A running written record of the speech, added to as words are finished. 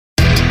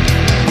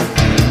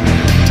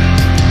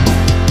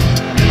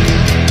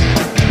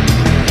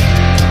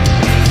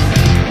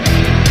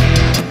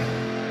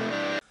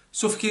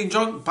Suffocating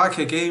Drunk back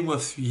again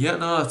with yet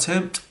another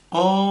attempt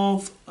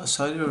of a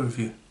cider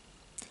review.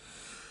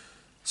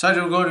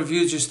 Cider we're going to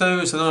review just now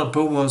is another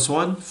Bulmers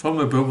one from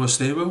the Bulmers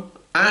stable,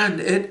 and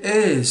it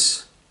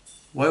is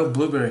Wild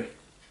Blueberry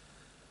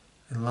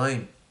and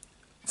Lime.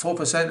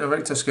 4% of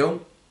Richter scale.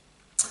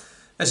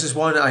 This is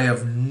one I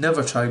have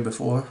never tried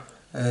before.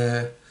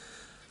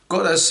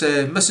 Got this,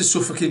 Mrs.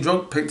 Suffocating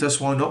Drunk picked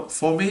this one up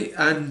for me,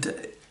 and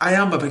I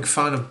am a big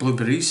fan of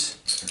blueberries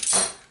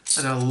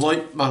and I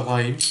like my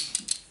lime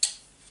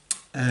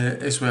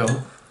as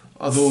well,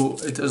 although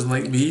it doesn't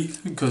like me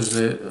because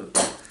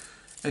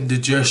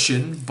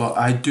indigestion, but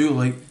I do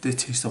like the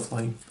taste of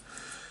lime.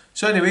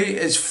 So anyway,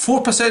 it's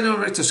 4%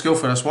 on Richter scale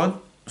for this one,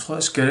 so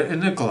let's get it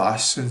in the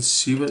glass and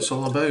see what it's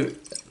all about.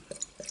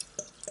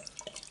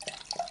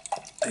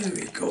 There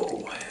we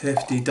go,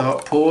 hefty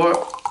dark pour,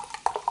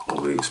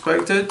 what we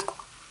expected.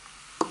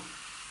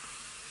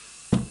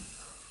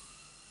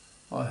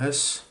 Like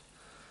this.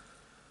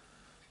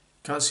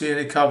 Can't see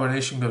any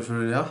carbonation go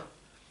through there.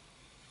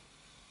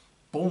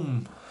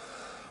 Boom.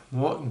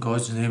 What in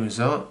God's name is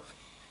that?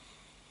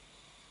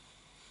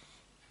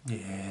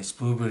 Yeah, it's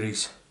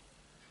blueberries.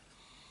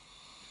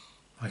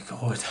 My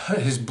God, that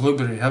is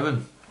blueberry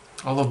heaven.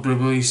 I love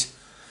blueberries.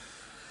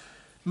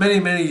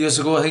 Many years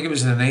ago, I think it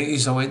was in the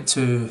 90s, I went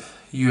to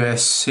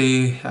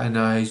USA and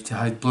I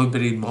had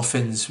blueberry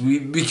muffins. We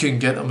couldn't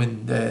get them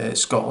in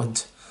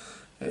Scotland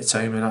at the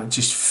time, and I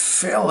just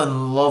fell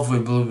in love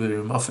with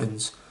blueberry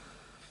muffins.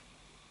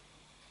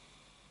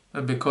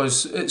 And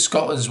because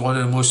Scotland's one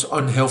of the most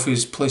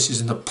unhealthiest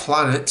places on the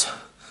planet,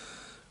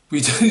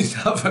 we didn't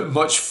have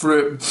much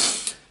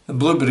fruit. And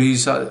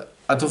blueberries, I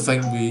don't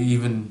think we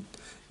even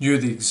knew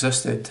they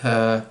existed.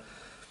 But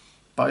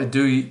I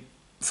do eat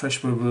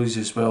fresh blueberries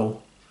as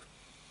well.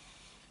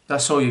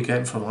 That's all you're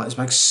getting from that, is a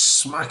big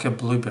smack of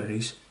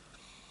blueberries.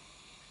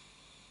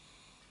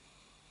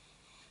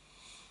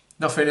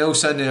 Nothing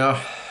else in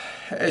there.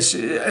 It's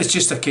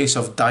just a case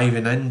of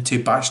diving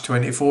into batch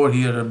 24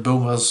 here in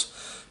Bulmers.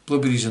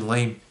 Blueberries and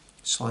lime,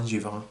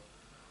 Slangivan.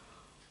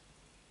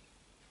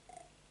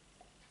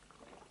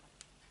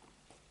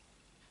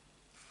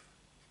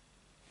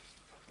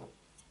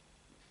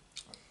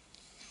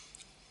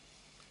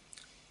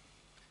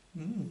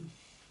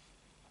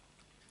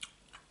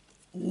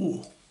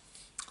 Ooh.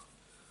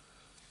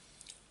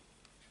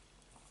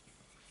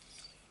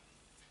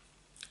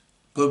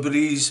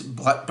 Blueberries,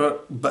 blackbird,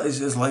 but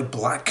it's like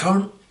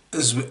blackcurrant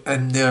is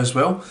in there as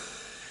well.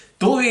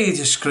 The way you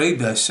describe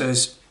this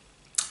is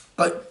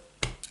like,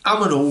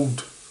 I'm an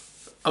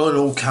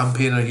old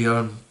campaigner here,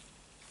 and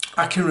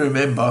I can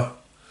remember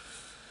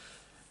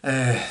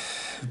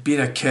being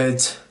a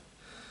kid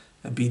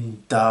and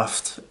being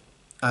daft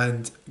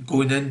and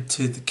going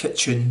into the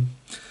kitchen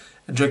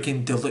and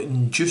drinking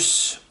diluting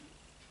juice.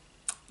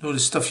 You know, the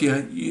stuff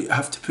you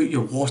have to put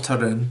your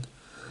water in,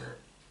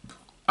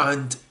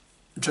 and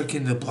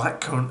drinking the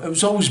blackcurrant. It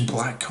was always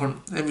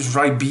blackcurrant. It was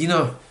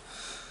Ribena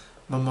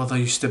my mother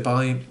used to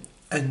buy,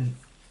 and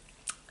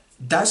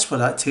that's what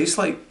that tastes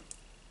like.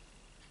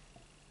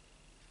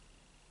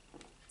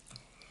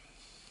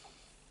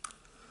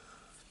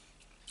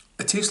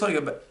 It tastes like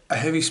a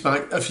heavy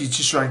smack if you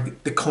just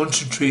drank the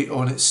concentrate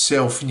on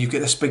itself, and you get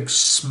this big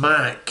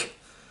smack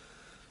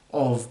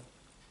of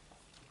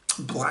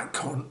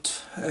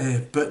blackcurrant,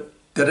 but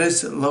there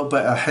is a little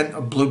bit, a hint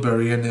of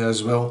blueberry in there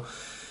as well.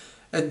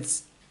 And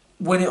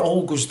when it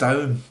all goes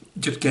down,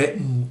 you're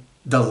getting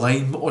the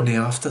lime on the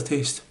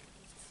aftertaste.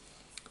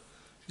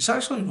 It's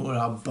actually not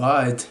that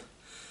bad,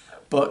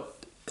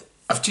 but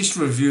I've just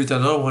reviewed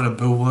another one of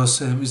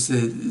Bulmers, and it was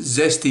the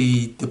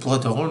zesty, the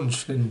blood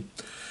orange, and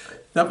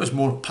that was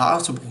more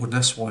palatable than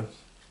this one.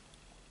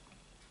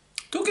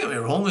 Don't get me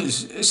wrong,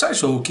 it's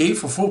actually okay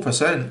for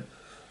 4%.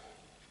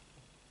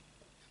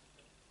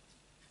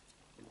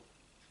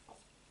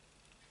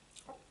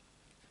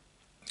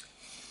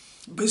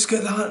 But it's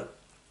got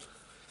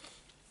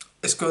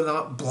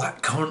that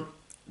blackcurrant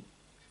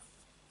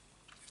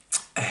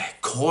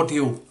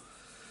cordial.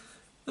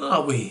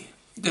 That way.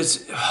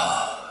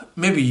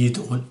 Maybe you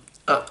don't.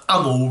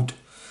 I'm old.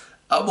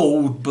 I'm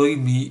old, believe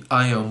me,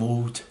 I am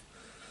old.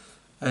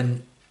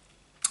 And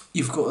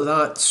you've got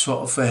that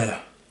sort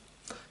of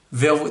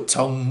velvet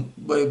tongue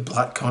with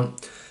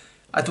blackcurrant.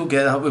 I don't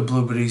get that with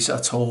blueberries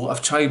at all.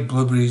 I've tried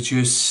blueberry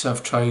juice,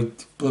 I've tried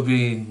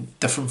blueberry in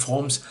different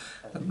forms.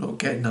 I'm not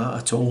getting that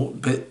at all.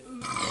 But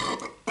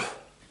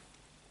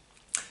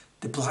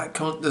the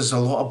blackcurrant, there's a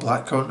lot of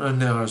blackcurrant in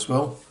there as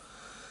well.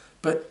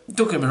 But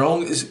don't get me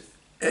wrong, it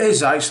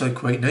is actually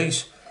quite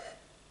nice.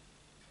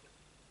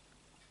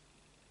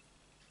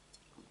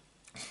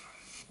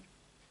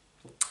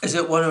 Is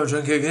it one I would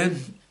drink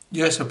again?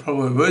 Yes, I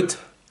probably would,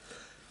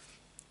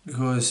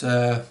 because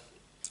I've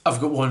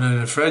got one in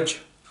the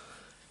fridge.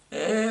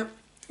 Yeah,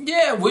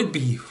 it would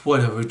be one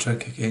I would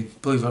drink again,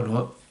 believe it or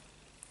not,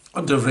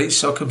 under the right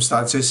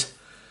circumstances.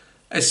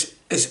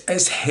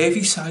 It's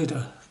heavy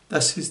cider.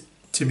 This is,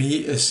 to me,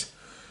 is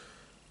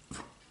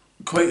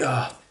quite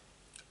a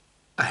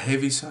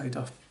heavy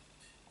cider.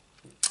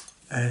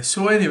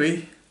 So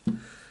anyway,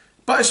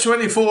 Batch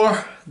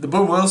 24, the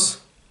Bulmers,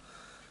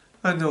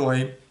 and the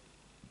lime.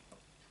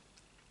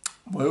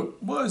 Well,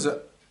 what is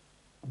it?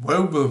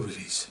 Wild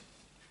blueberries.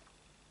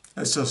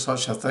 Is there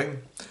such a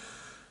thing?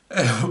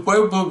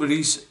 Wild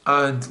blueberries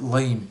and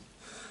lime.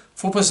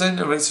 4%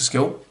 of rates of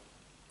skill.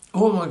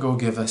 What am I going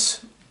to give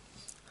this?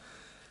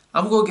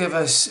 I'm going to give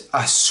this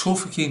a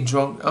suffocating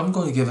drunk. I'm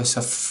going to give this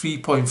a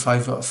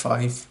 3.5 out of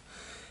 5.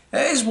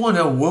 It is one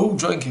I will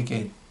drink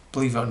again,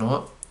 believe it or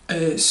not.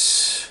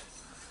 It's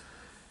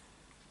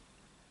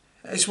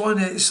one,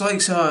 it's like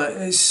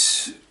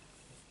it's,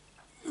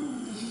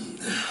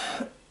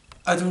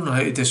 I don't know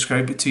how to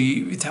describe it to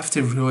you. You'd have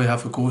to really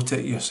have a go at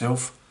it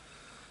yourself.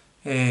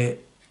 I've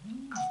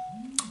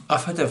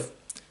had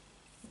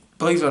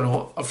believe it or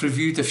not, I've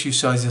reviewed a few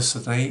ciders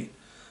tonight,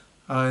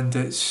 and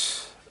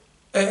it's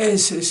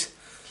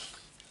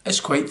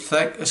quite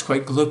thick, it's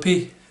quite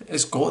gloopy,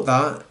 it's got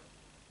that,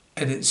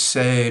 and it's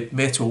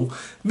metal.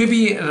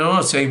 Maybe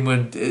another time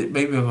when it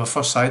might be my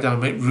first cider, I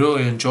might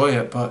really enjoy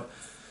it, but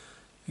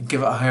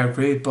give it a higher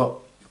grade. But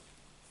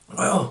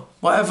well,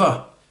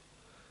 whatever.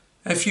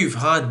 If you've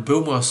had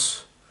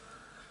Bulmers,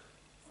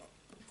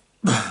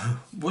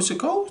 what's it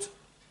called?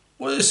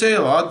 What did it say,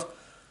 lad?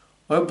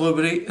 Wild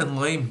blueberry and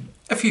lime.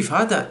 If you've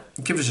had it,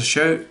 give us a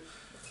shout.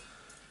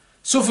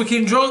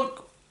 Suffocating drunk,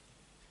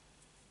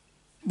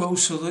 we'll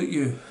salute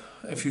you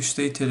if you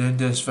stay to the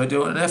end of this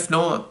video, and if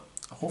not,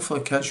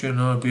 hopefully catch you in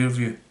another beer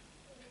review.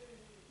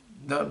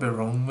 That'd be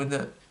wrong,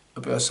 wouldn't it?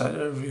 About a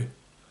cider review.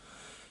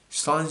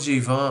 Slangy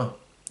va.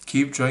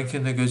 Keep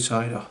drinking the good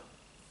cider.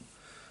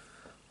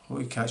 Hope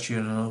we catch you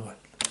in another one.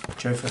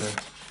 Ciao for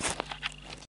now.